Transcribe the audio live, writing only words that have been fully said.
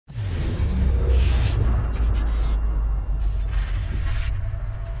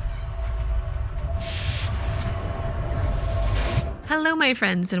my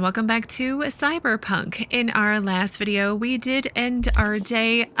friends, and welcome back to Cyberpunk. In our last video, we did end our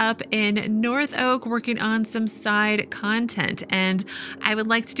day up in North Oak working on some side content, and I would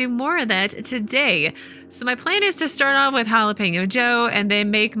like to do more of that today. So my plan is to start off with Jalapeno Joe and then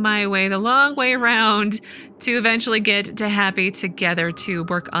make my way the long way around to eventually get to Happy together to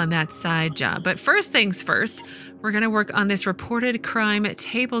work on that side job. But first things first, we're going to work on this reported crime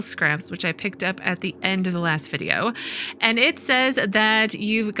table scraps, which I picked up at the end of the last video. And it says that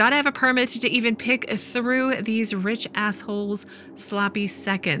you've got to have a permit to even pick through these rich assholes' sloppy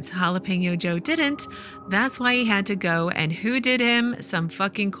seconds. Jalapeno Joe didn't. That's why he had to go. And who did him? Some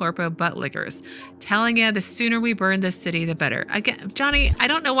fucking corpo butt lickers. Telling you, the sooner we burn this city, the better. Again, Johnny, I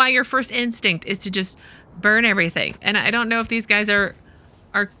don't know why your first instinct is to just burn everything. And I don't know if these guys are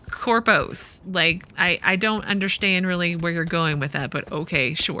corpos. Like, I don't understand really where you're going with that, but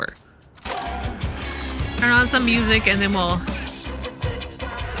okay, sure. Turn on some music and then we'll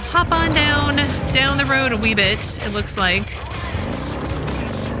hop on down the road a wee bit, it looks like.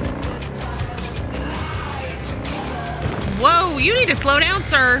 Whoa, you need to slow down,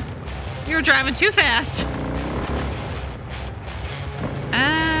 sir. You're driving too fast.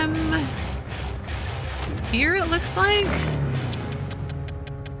 Here it looks like.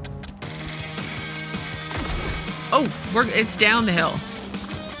 Oh, it's down the hill.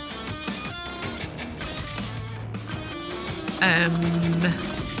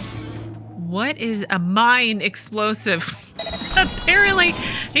 What is a mine explosive? Apparently,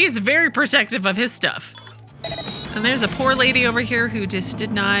 he's very protective of his stuff. And there's a poor lady over here who just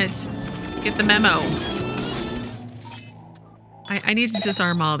did not get the memo. I need to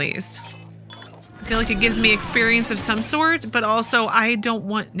disarm all these. I feel like it gives me experience of some sort, but also I don't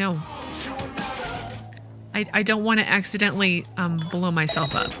want, no. I don't want to accidentally blow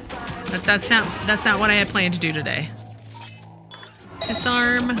myself up. But that's not what I had planned to do today.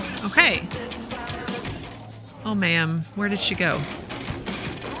 Disarm. Okay. Oh, ma'am. Where did she go?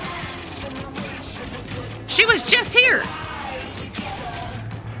 She was just here.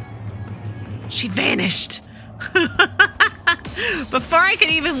 She vanished. Before I could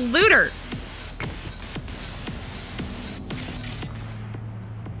even loot her.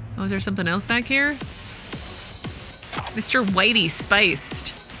 Oh, is there something else back here? Mr. Whitey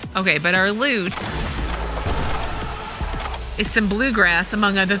spiced. Okay, but our loot is some bluegrass,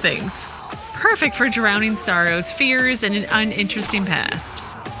 among other things. Perfect for drowning sorrows, fears, and an uninteresting past.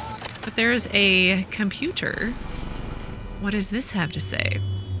 But there's a computer. What does this have to say?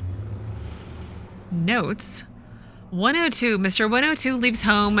 Notes. 102. Mr. 102 leaves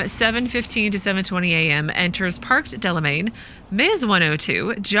home 7:15 to 7:20 a.m. Enters parked Delamain. Ms.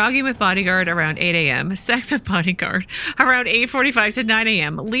 102 jogging with bodyguard around 8 a.m. Sex with bodyguard around 8:45 to 9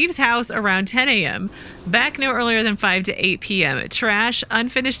 a.m. Leaves house around 10 a.m. Back no earlier than 5 to 8 p.m. Trash,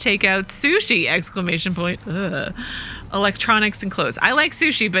 unfinished takeout, sushi! Exclamation point. Ugh. Electronics and clothes. I like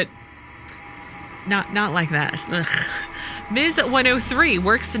sushi, but not like that. Ugh. Ms. 103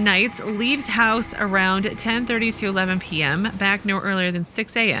 works nights, leaves house around 10:30 to 11 p.m., back no earlier than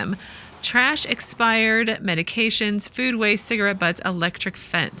 6 a.m. Trash, expired, medications, food waste, cigarette butts, electric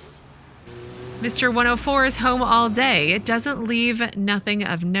fence. Mr. 104 is home all day. It doesn't leave nothing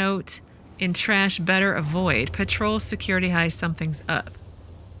of note. In trash, better avoid. Patrol, security high, something's up.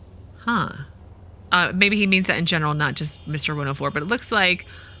 Huh. Maybe he means that in general, not just Mr. 104, but it looks like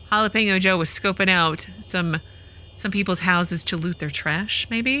Jalapeno Joe was scoping out some people's houses to loot their trash,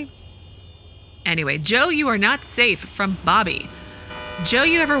 maybe? Anyway, Joe, you are not safe from Bobby. Joe,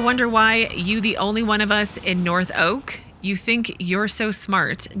 you ever wonder why you the only one of us in North Oak? You think you're so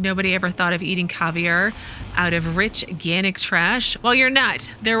smart. Nobody ever thought of eating caviar out of rich, organic trash? Well, you're not.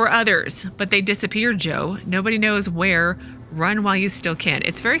 There were others, but they disappeared, Joe. Nobody knows where. Run while you still can.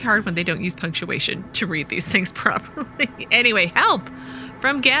 It's very hard when they don't use punctuation to read these things properly. Anyway, help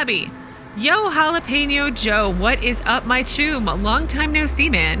from Gabby. Yo, Jalapeno Joe, what is up, my choom? Long time no see,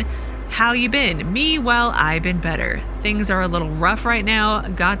 man. How you been? Me, well, I've been better. Things are a little rough right now.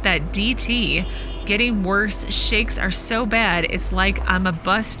 Got that DT. Getting worse. Shakes are so bad, it's like I'm a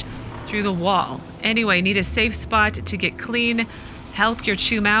bust through the wall. Anyway, need a safe spot to get clean. Help your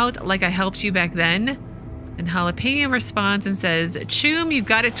choom out like I helped you back then. And Jalapeno responds and says, Choom, you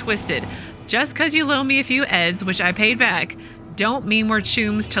got it twisted. Just because you loaned me a few eds, which I paid back, don't mean we're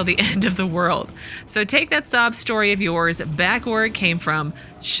chooms till the end of the world. So take that sob story of yours back where it came from.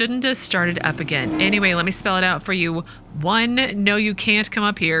 Shouldn't have started up again. Anyway, let me spell it out for you. 1, no, you can't come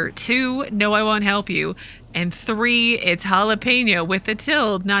up here. 2, no, I won't help you. And 3, it's jalapeno with the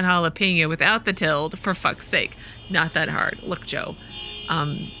tilde, not jalapeno without the tilde, for fuck's sake. Not that hard. Look, Joe,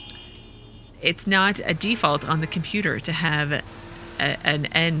 it's not a default on the computer to have an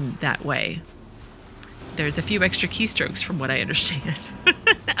N that way. There's a few extra keystrokes from what I understand.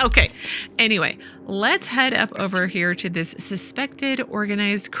 Okay. Anyway, let's head up over here to this suspected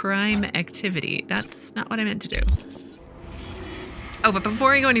organized crime activity. That's not what I meant to do. Oh, but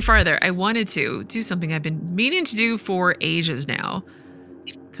before I go any farther, I wanted to do something I've been meaning to do for ages now.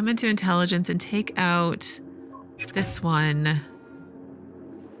 Come into intelligence and take out this one.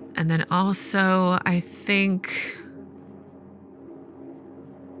 And then also, I think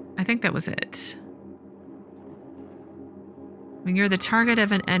that was it. When you're the target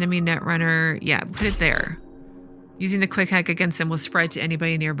of an enemy netrunner, yeah, put it there. Using the quick hack against them will spread to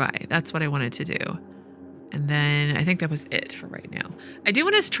anybody nearby. That's what I wanted to do. And then I think that was it for right now. I do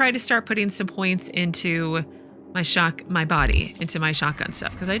want to try to start putting some points into my body, into my shotgun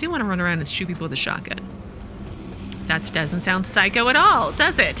stuff, because I do want to run around and shoot people with a shotgun. That doesn't sound psycho at all,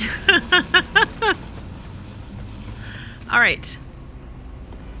 does it? All right.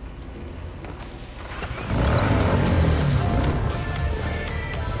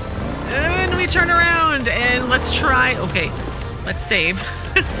 And we turn around and let's try. Okay, let's save.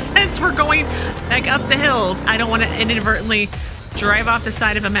 Since we're going back up the hills, I don't want to inadvertently drive off the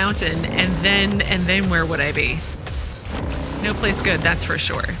side of a mountain and then where would I be? No place good, that's for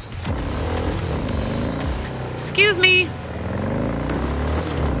sure. Excuse me.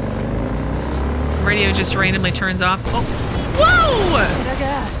 Radio just randomly turns off. Oh. Whoa!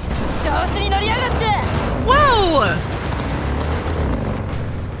 Whoa!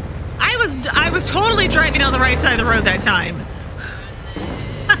 I was totally driving on the right side of the road that time.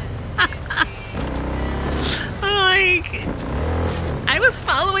 Like, I was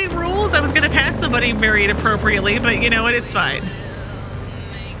following rules. I was going to pass somebody very inappropriately, but you know what? It's fine.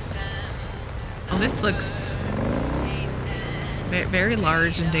 Oh, this looks very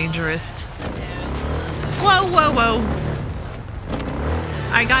large and dangerous. Whoa, whoa, whoa.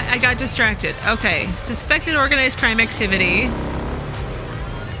 I got distracted. Okay, suspected organized crime activity.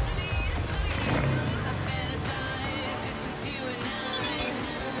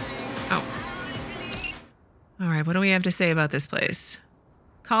 All right, what do we have to say about this place?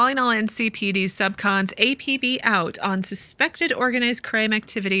 Calling all NCPD subcons APB out on suspected organized crime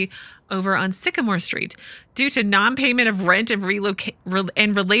activity over on Sycamore Street. Due to non-payment of rent and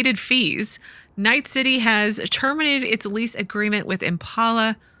related fees, Night City has terminated its lease agreement with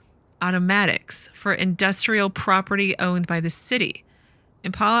Impala Automatics for industrial property owned by the city.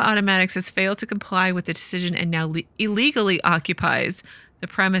 Impala Automatics has failed to comply with the decision and now illegally occupies the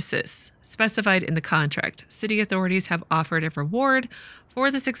premises specified in the contract. City authorities have offered a reward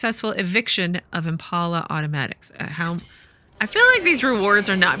for the successful eviction of Impala Automatics. I feel like these rewards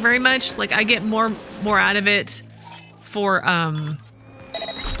are not very much. Like, I get more out of it for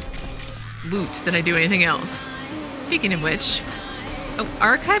loot than I do anything else. Speaking of which,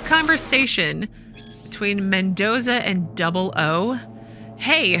 archive conversation between Mendoza and Double O.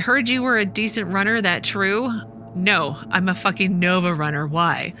 Hey, heard you were a decent runner, that true? No, I'm a fucking Nova runner.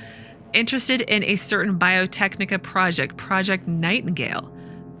 Why? Interested in a certain Biotechnica project, Project Nightingale.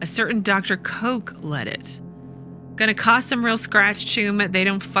 A certain Dr. Koch led it. Gonna cost some real scratch, Choom. They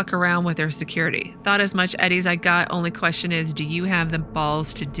don't fuck around with their security. Thought as much, Eddies. I got. Only question is, do you have the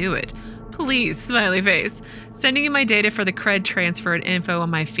balls to do it? Please, smiley face. Sending you my data for the cred transfer and info on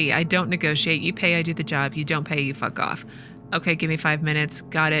my fee. I don't negotiate. You pay, I do the job. You don't pay, you fuck off. Okay, give me 5 minutes.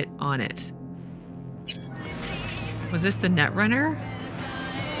 Got it. On it. Was this the Netrunner?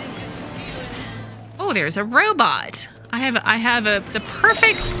 Oh, there's a robot. I have the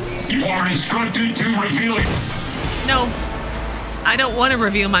perfect. You are instructed to reveal it. No, I don't want to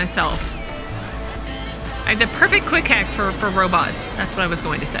reveal myself. I have the perfect quick hack for robots. That's what I was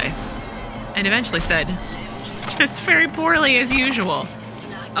going to say. And eventually said, just very poorly as usual.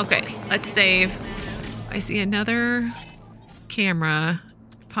 Okay, let's save. I see another camera.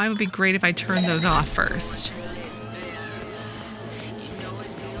 Probably would be great if I turned those off first.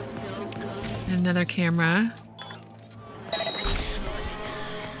 Another camera.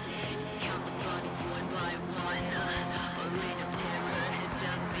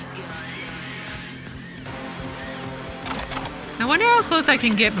 I wonder how close I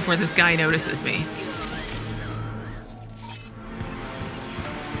can get before this guy notices me.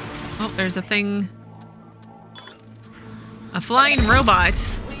 Oh, there's a thing. A flying robot.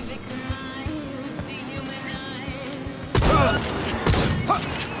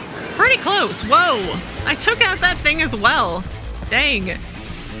 Pretty close. Whoa. I took out that thing as well. Dang.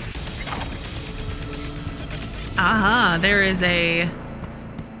 Aha, there's a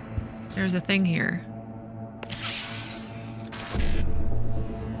thing here.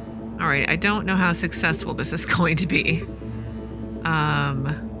 All right, I don't know how successful this is going to be.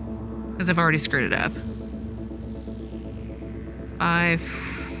 Because I've already screwed it up. 5,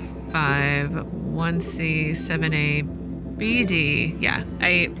 1C, 7A, BD. Yeah,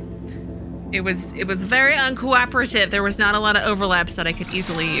 it was very uncooperative. There was not a lot of overlaps that I could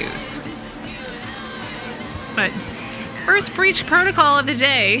easily use. But first breach protocol of the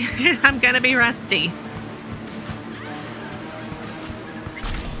day. I'm gonna be rusty.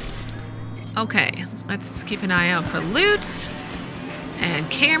 Okay, let's keep an eye out for loot and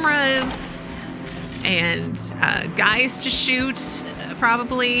cameras and guys to shoot,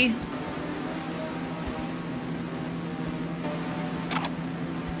 probably.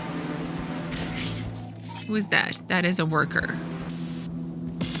 Who is that? That is a worker.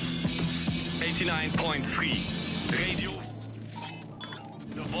 89.3 radio.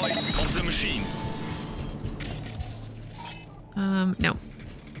 The voice of the machine. No.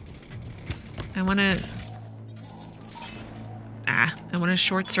 I want to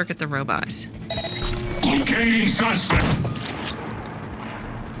short circuit the robot. Locating suspect.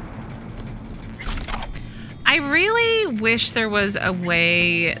 I really wish there was a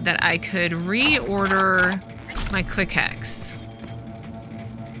way that I could reorder my quick hex.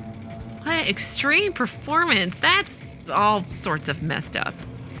 What extreme performance. That's all sorts of messed up.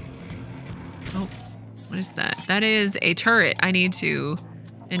 Oh, what is that? That is a turret. I need to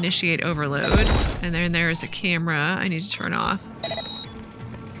initiate overload. And then there's a camera I need to turn off.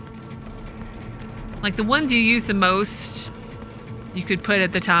 Like the ones you use the most, you could put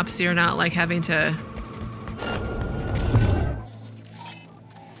at the top so you're not like having to...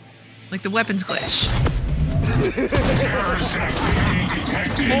 Like the weapons glitch. Terrorist activity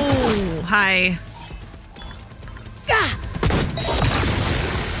detected. Oh, hi.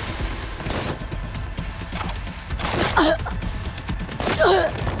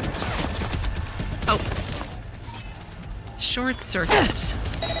 Oh. Short circuit.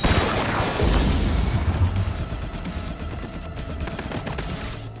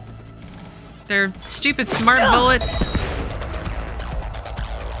 They're stupid smart bullets.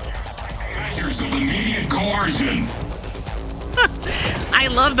 Measures of immediate coercion. I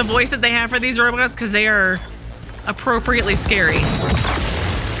love the voice that they have for these robots because they are appropriately scary.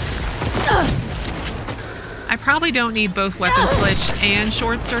 I probably don't need both weapons glitch and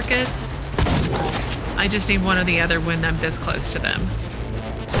short circuit. I just need one or the other when I'm this close to them.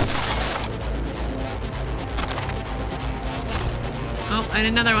 Oh, and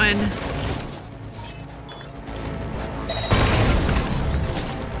another one.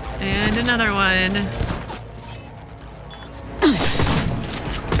 And another one.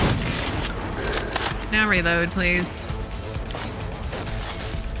 Now reload, please.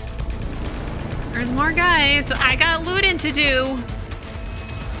 There's more guys. I got looting to do.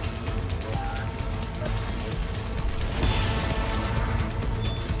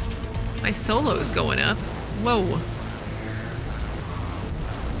 My solo's going up. Whoa.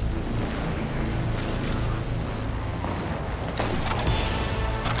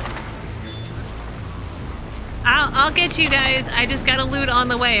 I'll get you guys. I just gotta loot on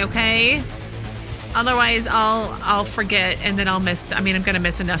the way, okay? Otherwise, I'll forget and then I'll miss. I mean, I'm gonna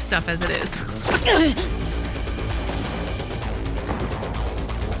miss enough stuff as it is.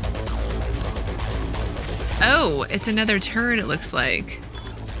 Oh, it's another turret. It looks like.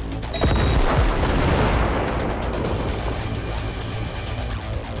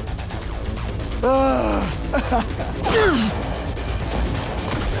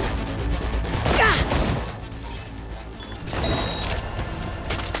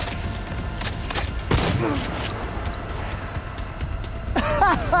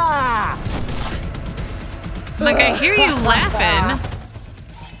 Like, I hear you laughing.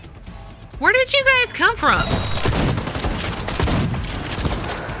 Where did you guys come from?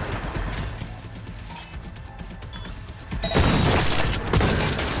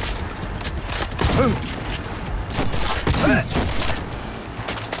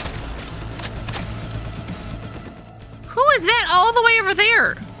 Who is that all the way over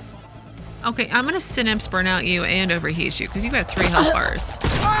there? Okay, I'm gonna synapse burn out you and overheat you because you got 3 health bars.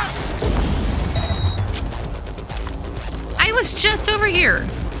 I was just over here.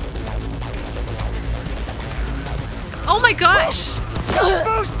 Oh my gosh!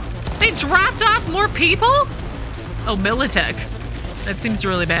 They dropped off more people? Oh, Militech. That seems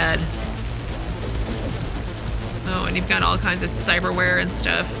really bad. Oh, and you've got all kinds of cyberware and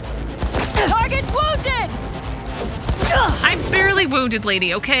stuff. Target's wounded! I'm barely wounded,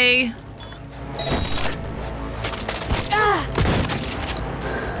 lady, okay?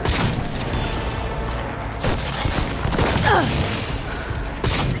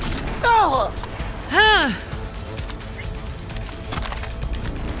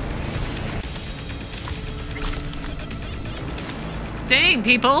 Dang,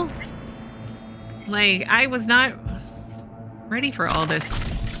 people. Like, I was not ready for all this.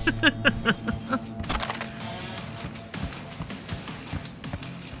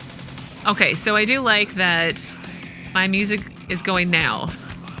 Okay, so I do like that my music is going now.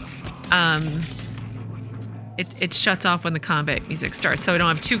 It shuts off when the combat music starts, so I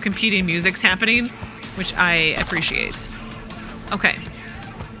don't have two competing musics happening, which I appreciate. Okay.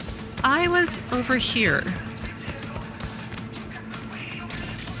 I was over here.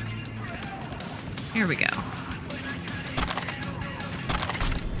 Here we go.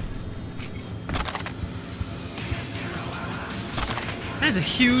 That is a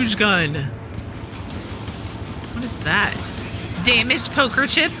huge gun. What is that? Damaged poker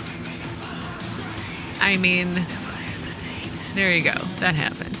chip? I mean, there you go. That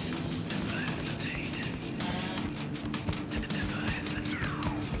happens.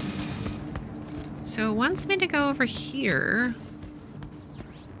 So it wants me to go over here.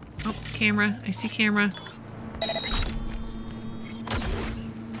 Oh, camera. I see camera.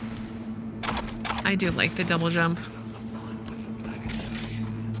 I do like the double jump.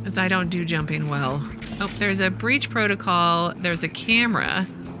 Because I don't do jumping well. Oh, there's a breach protocol. There's a camera.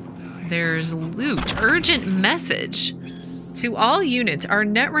 There's loot. Urgent message. To all units, our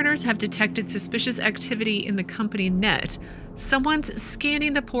netrunners have detected suspicious activity in the company net. Someone's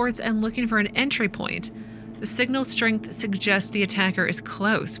scanning the ports and looking for an entry point. The signal strength suggests the attacker is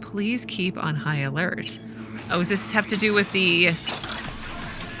close. Please keep on high alert. Oh, does this have to do with the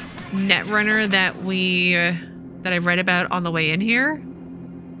netrunner that I read about on the way in here?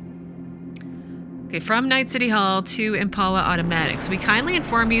 Okay, from Night City Hall to Impala Automatics. We kindly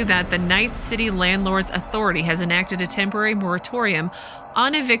inform you that the Night City Landlords Authority has enacted a temporary moratorium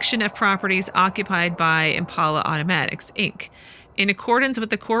on eviction of properties occupied by Impala Automatics, Inc. In accordance with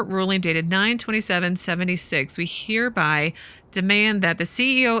the court ruling dated 9/27/76, we hereby demand that the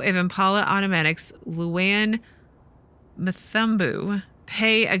CEO of Impala Automatics, Luan Mathumbu,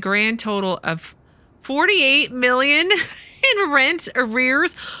 pay a grand total of $48 million in rent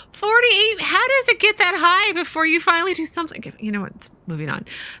arrears. 48. How does it get that high before you finally do something? You know what? Moving on.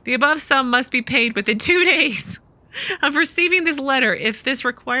 The above sum must be paid within 2 days of receiving this letter. If this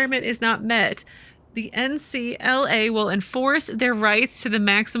requirement is not met, the NCLA will enforce their rights to the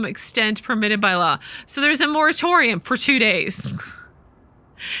maximum extent permitted by law. So there's a moratorium for 2 days.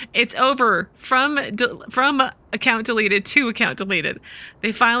 It's over from account deleted to account deleted.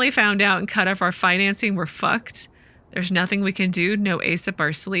 They finally found out and cut off our financing. We're fucked. There's nothing we can do. No ace up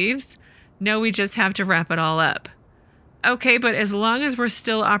our sleeves. No, we just have to wrap it all up. Okay, but as long as we're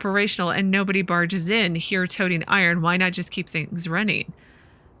still operational and nobody barges in here toting iron, why not just keep things running?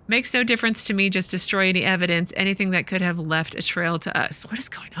 Makes no difference to me. Just destroy any evidence, anything that could have left a trail to us. What is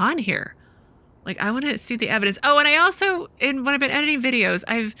going on here? Like, I want to see the evidence. Oh, and I also, when I've been editing videos,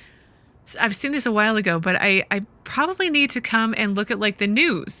 I've seen this a while ago, but I probably need to come and look at like the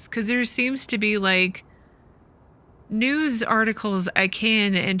news, because there seems to be like news articles I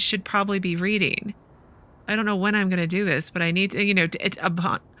can and should probably be reading. I don't know when I'm going to do this, but I need to,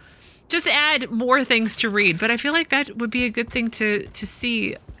 just add more things to read. But I feel like that would be a good thing to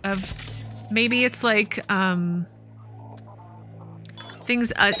see. Of maybe it's like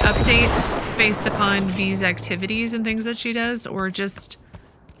things updates based upon V's activities and things that she does, or just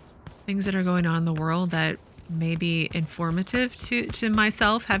things that are going on in the world that may be informative to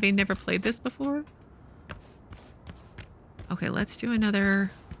myself, having never played this before. Okay, let's do another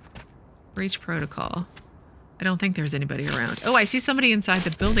breach protocol. I don't think there's anybody around. Oh, I see somebody inside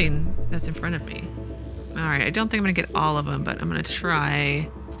the building that's in front of me. All right, I don't think I'm gonna get all of them, but I'm gonna try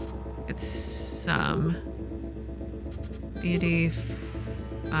get some. BD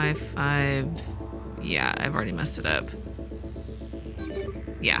 55. Yeah, I've already messed it up.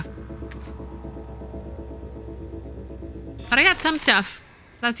 Yeah. But I got some stuff.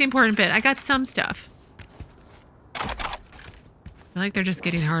 That's the important bit. I got some stuff. I feel like they're just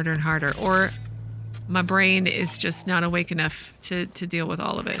getting harder and harder, or my brain is just not awake enough to deal with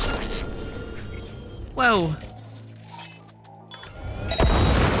all of it. Whoa.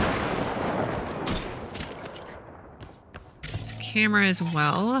 There's a camera as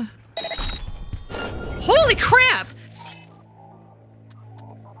well. Holy crap!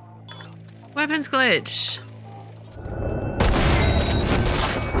 Weapons glitch.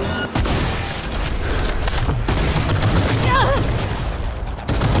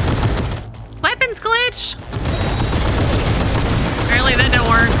 Weapons glitch! Apparently that don't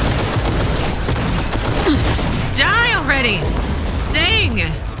work. Die already!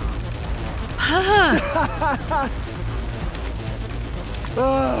 Dang!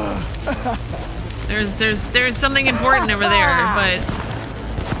 There's something important over there, but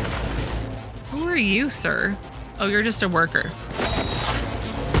are you, sir? Oh, you're just a worker.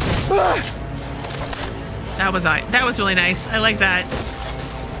 That was really nice. I like that.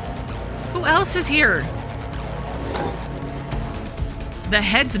 Who else is here? The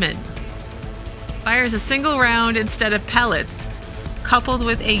headsman fires a single round instead of pellets, coupled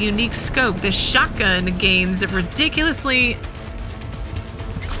with a unique scope. The shotgun gains ridiculously.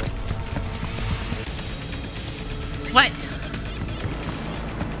 What?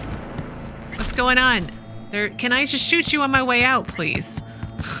 What's going on? Can I just shoot you on my way out, please?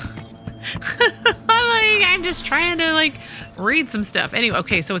 I'm just trying to like read some stuff. Anyway,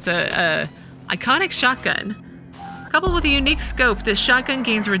 okay, so it's a iconic shotgun. Coupled with a unique scope, this shotgun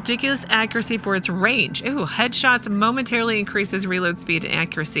gains ridiculous accuracy for its range. Ooh, headshots momentarily increases reload speed and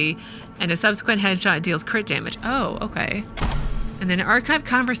accuracy, and a subsequent headshot deals crit damage. Oh, okay. And then an archived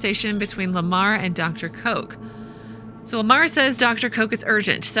conversation between Lamarr and Dr. Koch. So Lamarr says, Dr. Koch, it's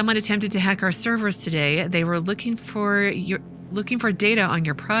urgent. Someone attempted to hack our servers today. They were looking for data on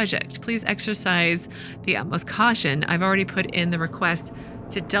your project. Please exercise the utmost caution. I've already put in the request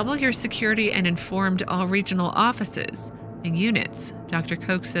to double your security and informed all regional offices and units. Dr.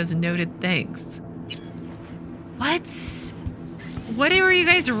 Koch says, noted, thanks. What are you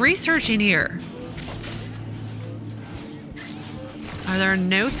guys researching here? Are there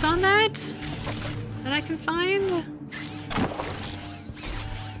notes on that I can find?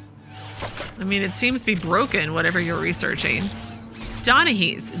 I mean, it seems to be broken, whatever you're researching.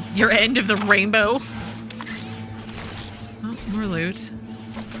 Donaghy's, your end of the rainbow. Oh, more loot.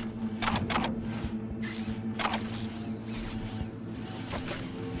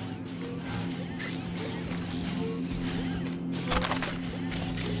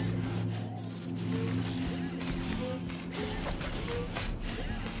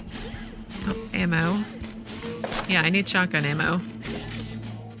 Oh, ammo. Yeah, I need shotgun ammo.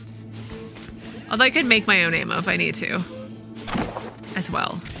 Although I could make my own ammo if I need to, as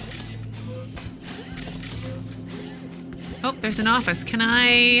well. Oh, there's an office. Can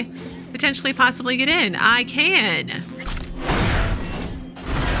I potentially possibly get in? I can.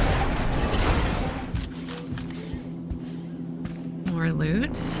 More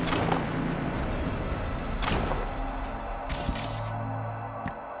loot.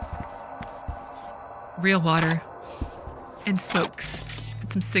 Real water. And smokes.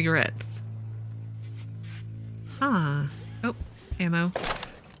 And some cigarettes. Huh. Oh, ammo.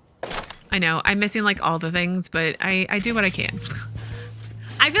 I know, I'm missing like all the things, but I do what I can.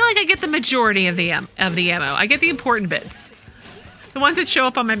 I feel like I get the majority of the ammo. I get the important bits. The ones that show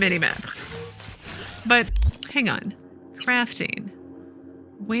up on my mini-map. But, hang on. Crafting.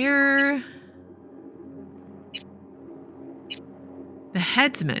 Where... The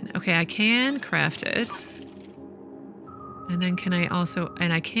headsman. Okay, I can craft it. And then can I also...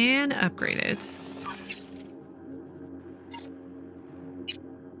 And I can upgrade it.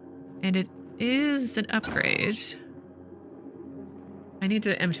 And it is an upgrade. I need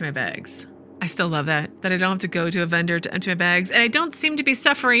to empty my bags. I still love that I don't have to go to a vendor to empty my bags. And I don't seem to be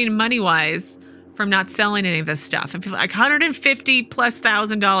suffering money-wise from not selling any of this stuff. I feel like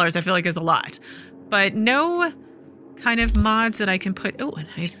 $150,000+ I feel like is a lot. But no kind of mods that I can put... Oh, and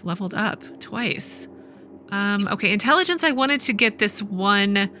I've leveled up twice. Okay, intelligence, I wanted to get this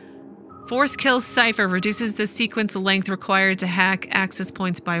one... Force kill cipher reduces the sequence length required to hack access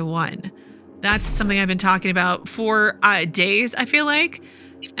points by 1. That's something I've been talking about for days, I feel like.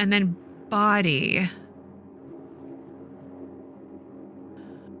 And then body.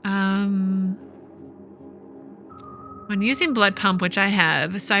 When using blood pump, which I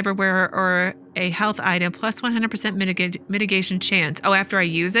have, cyberware or a health item, plus 100% mitigation chance. Oh, after I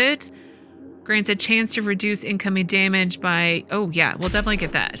use it, grants a chance to reduce incoming damage by... Oh, yeah, we'll definitely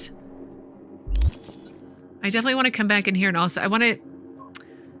get that. I definitely want to come back in here and also I want to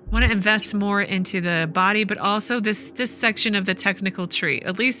invest more into the body, but also this section of the technical tree,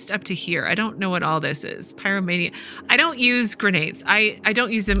 at least up to here. I don't know what all this is. Pyromania. I don't use grenades. I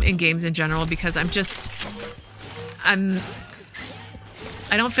don't use them in games in general because I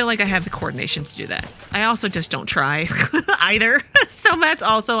don't feel like I have the coordination to do that. I also just don't try either. So that's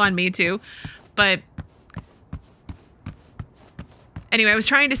also on me too. But anyway, I was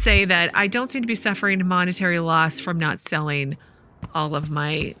trying to say that I don't seem to be suffering monetary loss from not selling all of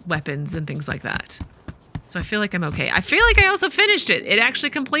my weapons and things like that. So I feel like I'm okay. I feel like I also finished it. It actually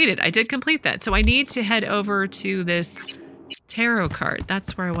completed. I did complete that. So I need to head over to this tarot card.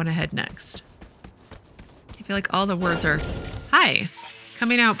 That's where I want to head next. I feel like all the words are, hi,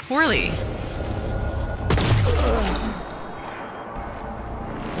 coming out poorly.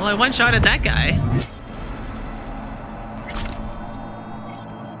 Well, I one-shotted that guy.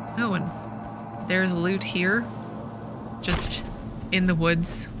 Oh, and There's loot here. Just in the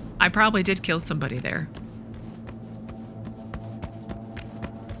woods. I probably did kill somebody there.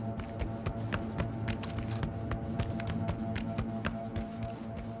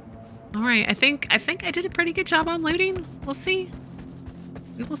 All right, I think I did a pretty good job on looting. We'll see.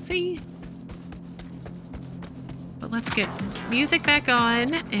 We will see. But let's get music back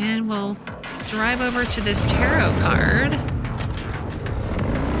on and we'll drive over to this tarot card.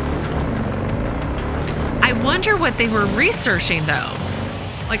 I wonder what they were researching though.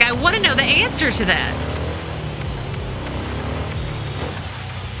 Like, I want to know the answer to that.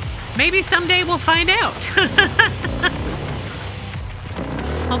 Maybe someday we'll find out.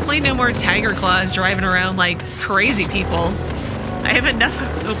 Hopefully no more tiger claws driving around like crazy people. I have enough,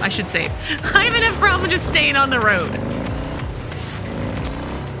 oh, I should say, I have enough problem just staying on the road.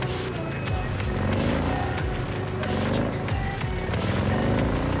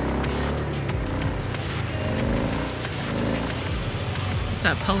 Is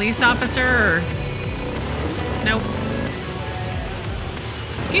that a police officer or? Nope.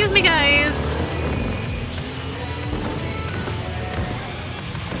 Excuse me, guys.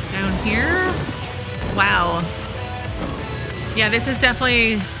 Down here? Wow. Yeah, this is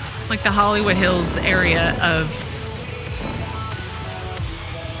definitely like the Hollywood Hills area of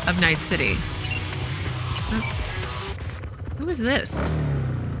Night City. Who is this?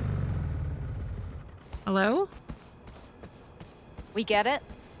 Hello? We get it?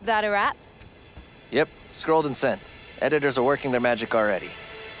 That a wrap? Yep, scrolled and sent. Editors are working their magic already.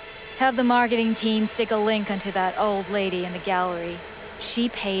 Have the marketing team stick a link onto that old lady in the gallery. She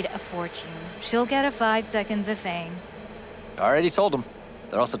paid a fortune. She'll get a 5 seconds of fame. Already told them.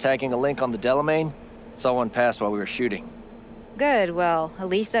 They're also tagging a link on the Delamain. Saw one pass while we were shooting. Good, well, at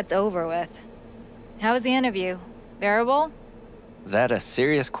least that's over with. How was the interview? Bearable? That a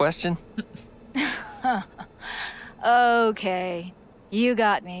serious question? Okay, you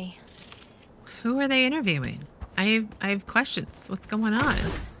got me. Who are they interviewing? I have questions. What's going on?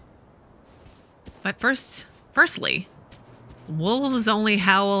 But firstly, wolves only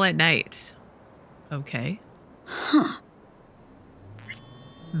howl at night. Okay. Huh.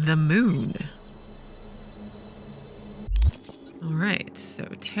 The moon. All right, so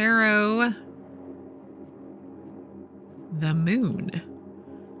tarot. The moon.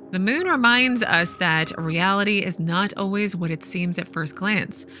 The moon reminds us that reality is not always what it seems at first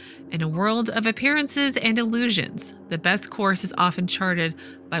glance. In a world of appearances and illusions, the best course is often charted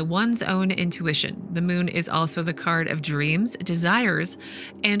by one's own intuition. The moon is also the card of dreams, desires,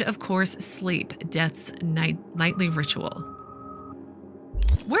 and of course, sleep, death's nightly ritual.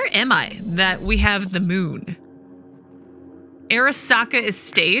 Where am I that we have the moon? Arasaka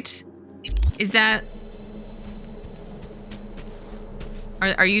Estate? Is that...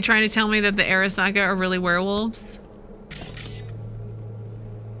 Are you trying to tell me that the Arasaka are really werewolves?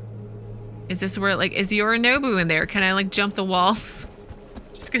 Is this where, like, is Yorinobu in there? Can I, like, jump the walls?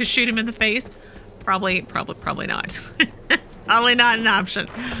 Just gonna shoot him in the face? Probably not. Probably not an option.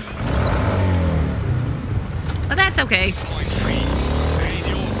 But that's okay.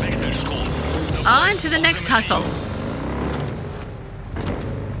 On to the next hustle.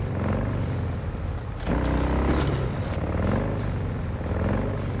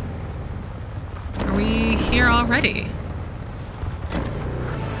 Are we here already?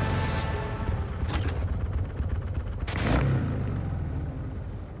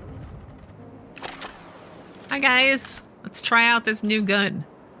 Hi guys, let's try out this new gun.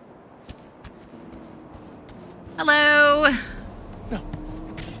 Hello. No.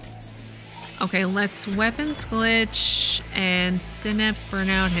 Okay, let's weapons glitch and synapse burn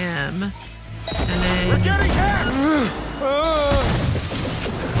out him. And then... We're getting hit!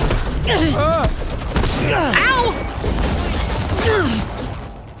 Ow!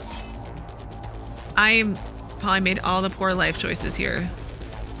 I probably made all the poor life choices here,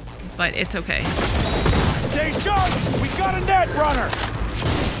 but it's okay. Stay sharp! We got a net runner!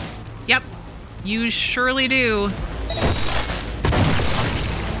 Yep, you surely do.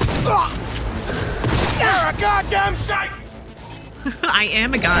 You're a goddamn psycho! I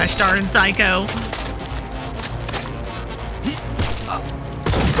am a gosh darn psycho.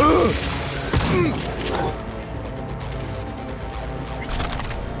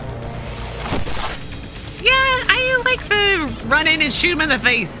 Yeah, I like the run in and shoot him in the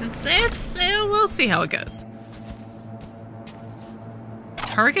face. We'll see how it goes.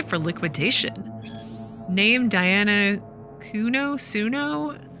 Target for liquidation. Name Diana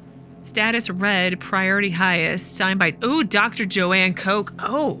Suno. Status red, priority highest. Signed by, ooh, Dr. Joanne Koch.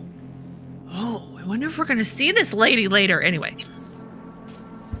 Oh, I wonder if we're gonna see this lady later. Anyway.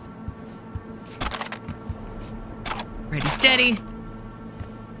 Ready, steady.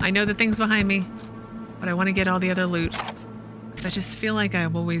 I know the thing's behind me, but I want to get all the other loot. I just feel like I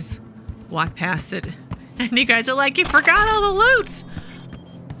always walk past it. And you guys are like, you forgot all the loot!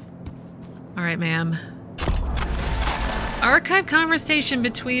 All right, ma'am. Archive conversation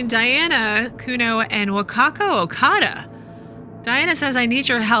between Diana Kuno and Wakako Okada. Diana says, I need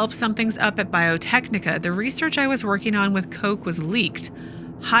your help. Something's up at Biotechnica. The research I was working on with Koch was leaked.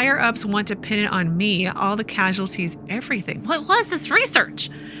 Higher ups want to pin it on me, all the casualties, everything. What was this research?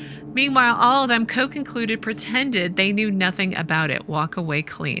 Meanwhile, all of them, Koch included, pretended they knew nothing about it. Walk away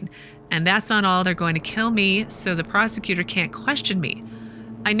clean. And that's not all. They're going to kill me so the prosecutor can't question me.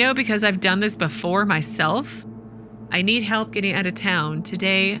 I know because I've done this before myself. I need help getting out of town.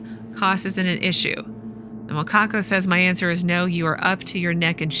 Today, cost isn't an issue. And Wakako says my answer is no, you are up to your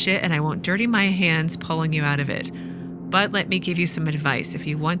neck in shit and I won't dirty my hands pulling you out of it. But let me give you some advice. If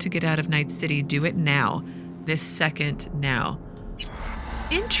you want to get out of Night City, do it now. This second now.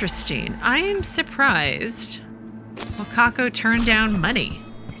 Interesting. I am surprised Wakako turned down money.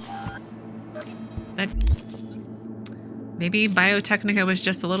 That maybe Biotechnica was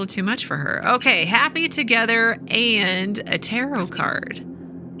just a little too much for her. Okay, happy together and a tarot card.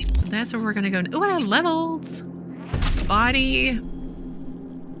 That's where we're gonna go. Oh, and I levels. Body.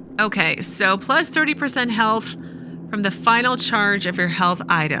 Okay, so plus 30% health from the final charge of your health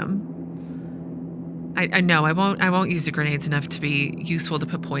item. I know I won't use the grenades enough to be useful to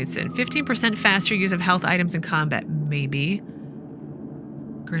put points in. 15% faster use of health items in combat, maybe.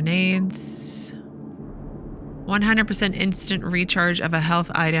 Grenades. 100% instant recharge of a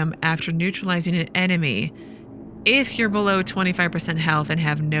health item after neutralizing an enemy. If you're below 25% health and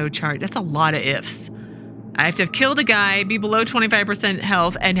have no charge. That's a lot of ifs. I have to have killed a guy, be below 25%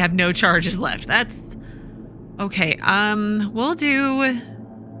 health, and have no charges left. That's okay. We'll do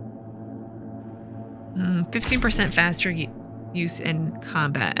 15% faster use in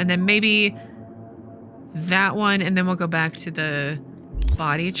combat, and then maybe that one, and then we'll go back to the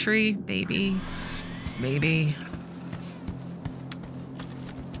body tree. Maybe.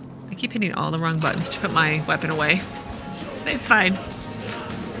 I keep hitting all the wrong buttons to put my weapon away. It's fine.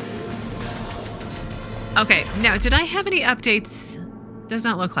 Okay, now, did I have any updates? Does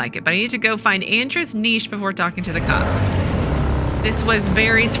not look like it, but I need to go find Andrew's niche before talking to the cops. This was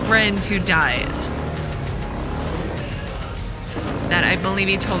Barry's friend who died. That I believe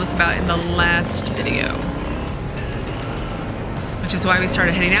he told us about in the last video. Which is why we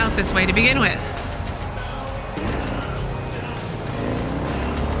started heading out this way to begin with.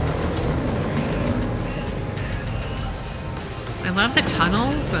 I love the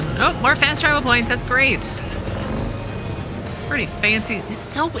tunnels and oh, more fast travel points. That's great. Pretty fancy.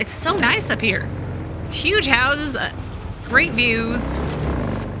 It's so nice up here. It's huge houses, great views.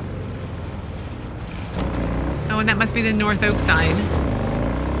 Oh, and that must be the North Oak side.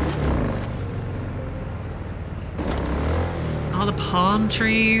 All the palm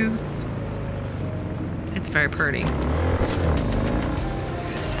trees. It's very pretty.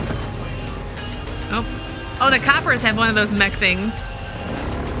 Oh, the coppers have one of those mech things.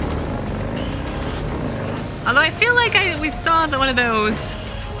 Although I feel like we saw one of those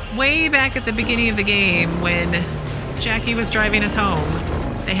way back at the beginning of the game when Jackie was driving us home.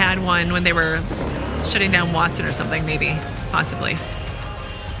 They had one when they were shutting down Watson or something, maybe, possibly.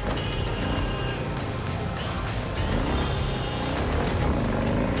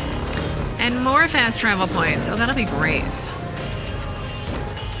 And more fast travel points. Oh, that'll be great.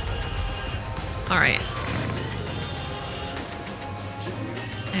 All right.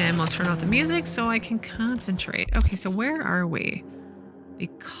 And we'll turn off the music so I can concentrate. Okay, so where are we? The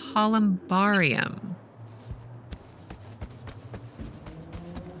Columbarium.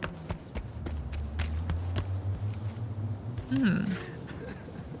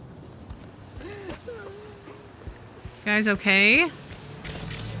 Guys, okay?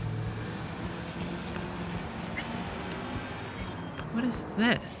 What is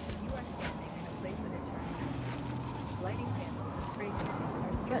this?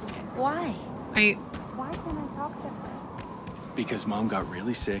 But why? Why can't I talk to her? Because Mom got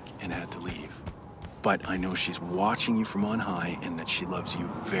really sick and had to leave. But I know she's watching you from on high and that she loves you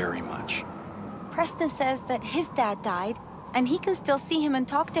very much. Preston says that his dad died, and he can still see him and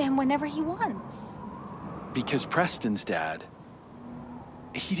talk to him whenever he wants. Because Preston's dad,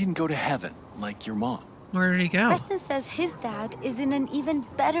 he didn't go to heaven like your mom. Where did he go? Preston says his dad is in an even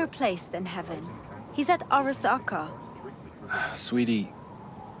better place than heaven. He's at Arasaka. Sweetie.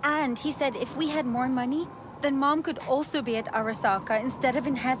 And he said if we had more money, then Mom could also be at Arasaka instead of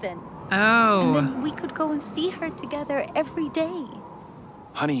in heaven. Oh. And then we could go and see her together every day.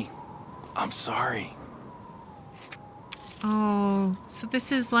 Honey, I'm sorry. Oh, so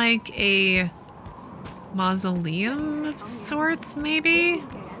this is like a mausoleum of sorts, maybe?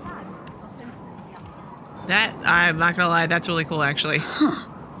 That, I'm not gonna lie, that's really cool, actually. Huh.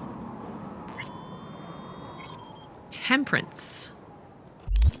 Temperance.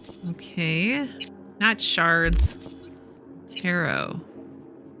 Okay. Not shards. Tarot.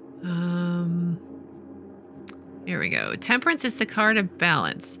 Here we go. Temperance is the card of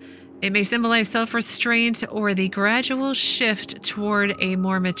balance. It may symbolize self-restraint or the gradual shift toward a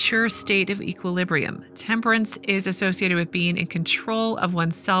more mature state of equilibrium. Temperance is associated with being in control of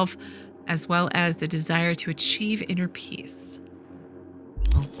oneself, as well as the desire to achieve inner peace.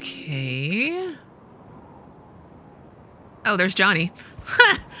 Okay. Oh, there's Johnny.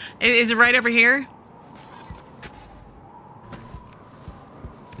 Is it right over here?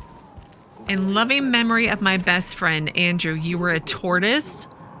 In loving memory of my best friend, Andrew, you were a tortoise,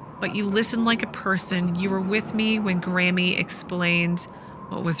 but you listened like a person. You were with me when Grammy explained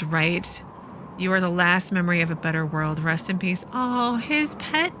what was right. You are the last memory of a better world. Rest in peace. Oh, his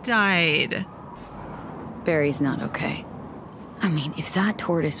pet died. Barry's not okay. I mean, if that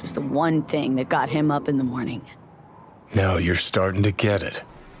tortoise was the one thing that got him up in the morning. Now you're starting to get it.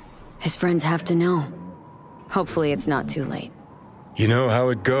 His friends have to know. Hopefully it's not too late. You know how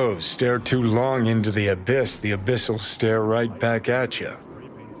it goes. Stare too long into the abyss will stare right back at you.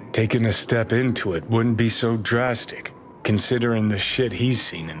 Taking a step into it wouldn't be so drastic, considering the shit he's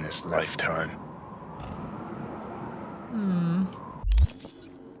seen in this lifetime.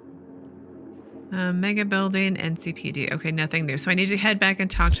 Megabuilding, NCPD. Okay, nothing new. So I need to head back and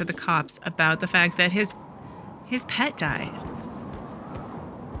talk to the cops about the fact that his pet died.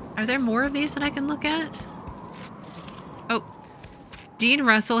 Are there more of these that I can look at? Oh. Dean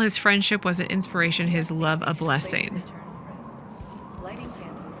Russell, his friendship was an inspiration, his love a blessing.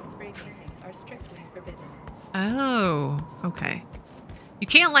 Oh, okay. You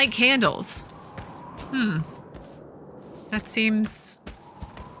can't light candles. That seems...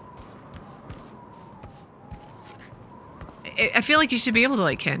 I feel like you should be able to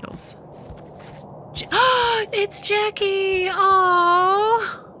light candles. It's Jackie!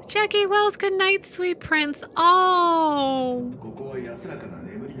 Oh, Jackie Wells, good night, sweet prince. Oh.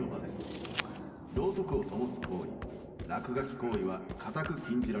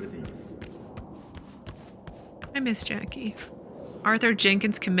 I miss Jackie. Arthur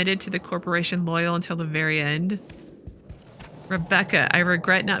Jenkins committed to the corporation, loyal until the very end. Rebecca, I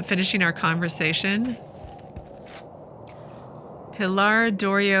regret not finishing our conversation. Pilar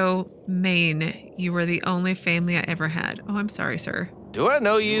Dorio, Maine, you were the only family I ever had. Oh, I'm sorry, sir. Do I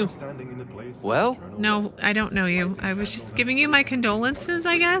know you? Well? No, I don't know you. I was just giving you my condolences,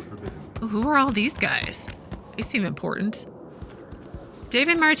 I guess. Well, who are all these guys? They seem important.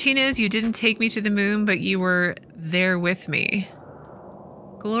 David Martinez, you didn't take me to the moon, but you were there with me.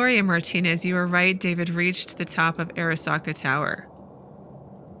 Gloria Martinez, you were right. David reached the top of Arasaka Tower.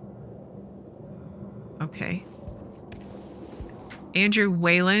 Okay. Andrew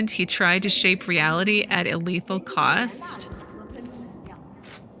Weyland, he tried to shape reality at a lethal cost.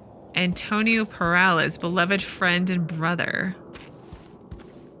 Antonio Peralez, beloved friend and brother.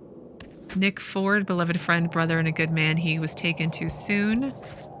 Nick Ford, beloved friend, brother, and a good man. He was taken too soon.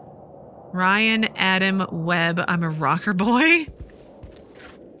 Ryan Adam Webb, I'm a rocker boy.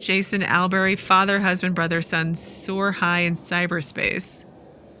 Jason Allberry, father, husband, brother, son, soar high in cyberspace.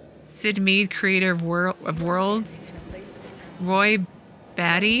 Sid Mead, creator of Worlds. Roy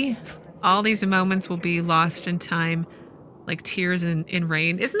Batty, all these moments will be lost in time like tears in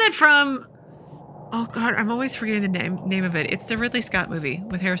rain. Isn't that from... Oh, God, I'm always forgetting the name of it. It's the Ridley Scott movie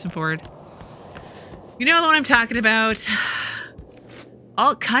with Harrison Ford. You know the one I'm talking about?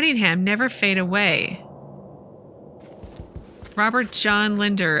 Alt Cunningham, never fade away. Robert John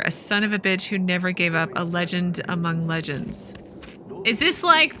Linder, a son of a bitch who never gave up, a legend among legends. Is this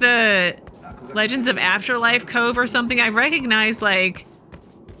like the Legends of Afterlife Cove or something? I recognize, like,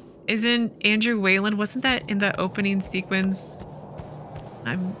 isn't Andrew Weyland, wasn't that in the opening sequence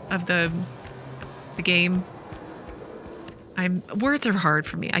of the game? Words are hard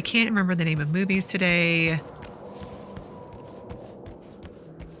for me. I can't remember the name of movies today.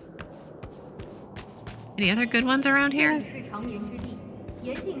 Any other good ones around here?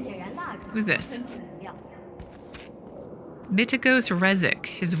 Who's this? Miłogost Reczek.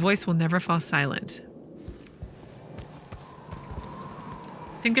 His voice will never fall silent.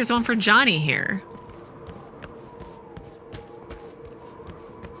 I think there's one for Johnny here.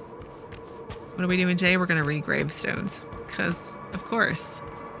 What are we doing today? We're going to read gravestones. Because, of course.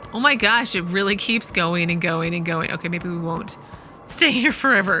 Oh my gosh, it really keeps going and going and going. Okay, maybe we won't stay here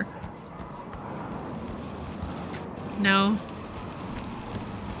forever. No.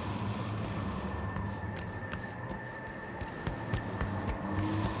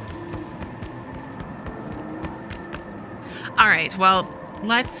 All right, well,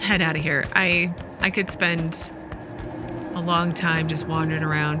 let's head out of here. I could spend a long time just wandering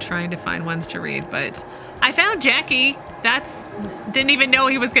around trying to find ones to read, but I found Jackie. Didn't even know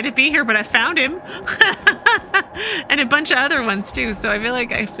he was going to be here, but I found him. And a bunch of other ones too. So I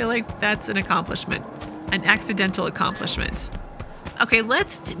feel like that's an accomplishment, an accidental accomplishment. Okay,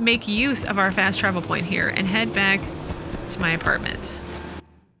 let's make use of our fast travel point here and head back to my apartment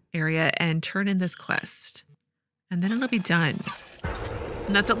area and turn in this quest. And then it'll be done.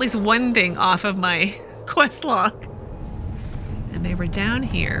 And that's at least one thing off of my quest log. And they were down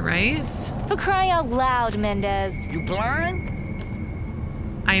here, right? For crying out loud, Mendez. You blind?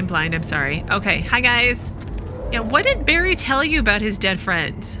 I am blind, I'm sorry. Okay, hi guys. Yeah, what did Barry tell you about his dead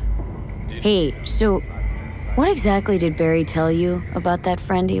friends? Hey, so what exactly did Barry tell you about that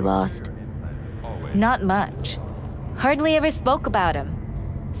friend he lost? Not much. Hardly ever spoke about him.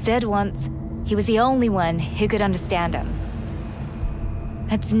 Said once he was the only one who could understand him.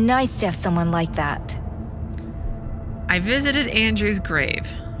 It's nice to have someone like that. I visited Andrew's grave.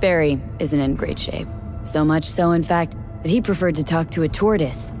 Barry isn't in great shape. So much so, in fact, that he preferred to talk to a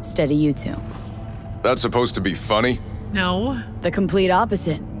tortoise instead of you two. That's supposed to be funny? No. The complete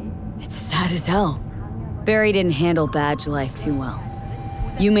opposite. It's sad as hell. Barry didn't handle badge life too well.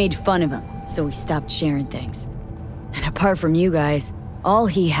 You made fun of him, so he stopped sharing things. And apart from you guys, all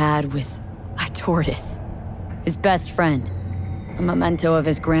he had was a tortoise. His best friend. A memento of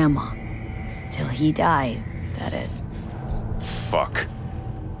his grandma. Till he died, that is. Fuck.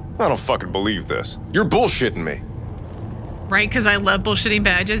 I don't fucking believe this. You're bullshitting me. Right, because I love bullshitting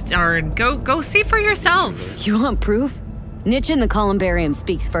badges. Darn, go see for yourself. You want proof? Niche in the Columbarium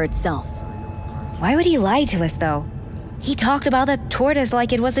speaks for itself. Why would he lie to us, though? He talked about the tortoise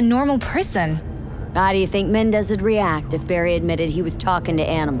like it was a normal person. How do you think Mendez would react if Barry admitted he was talking to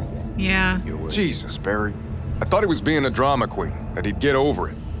animals? Yeah. Jesus, Barry. I thought he was being a drama queen, that he'd get over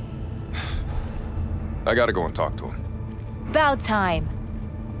it. I gotta go and talk to him. About time.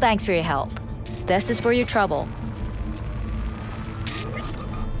 Thanks for your help. This is for your trouble.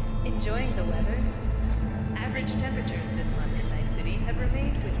 Enjoying the weather? Average temperatures this month in Night City have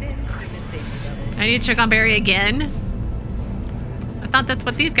remained within human safety levels. I need to check on Barry again. I thought that's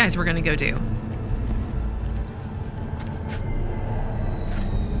what these guys were going to go do.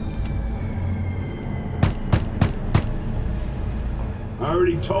 I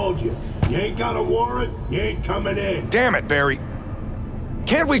already told you. You ain't got a warrant, you ain't coming in. Damn it, Barry.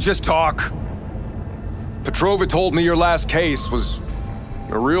 Can't we just talk? Petrova told me your last case was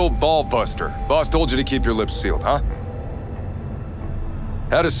a real ball buster. Boss told you to keep your lips sealed, huh?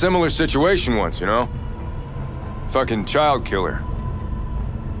 Had a similar situation once, you know? Fucking child killer.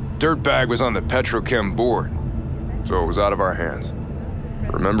 Dirtbag was on the Petrochem board, so it was out of our hands.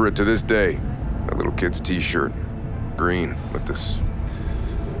 Remember it to this day. That little kid's t-shirt. Green, with this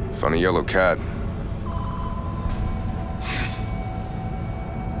funny yellow cat.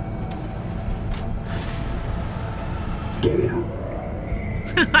 Get out.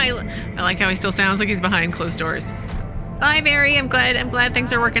 I like how he still sounds like he's behind closed doors. Bye, Barry. I'm glad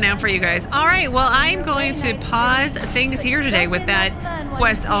things are working out for you guys. All right, well, I'm going to pause things here today with that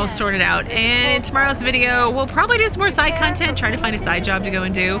quest all sorted out. And in tomorrow's video, we'll probably do some more side content, try to find a side job to go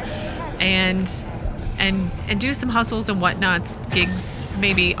and do, and do some hustles and whatnots, gigs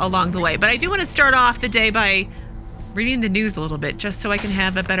maybe along the way. But I do want to start off the day by reading the news a little bit, just so I can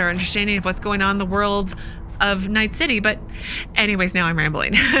have a better understanding of what's going on in the world of Night City. But anyways, now I'm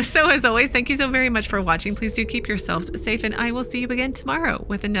rambling. So as always, thank you so very much for watching. Please do keep yourselves safe, and I will see you again tomorrow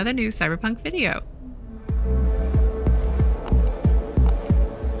with another new Cyberpunk video.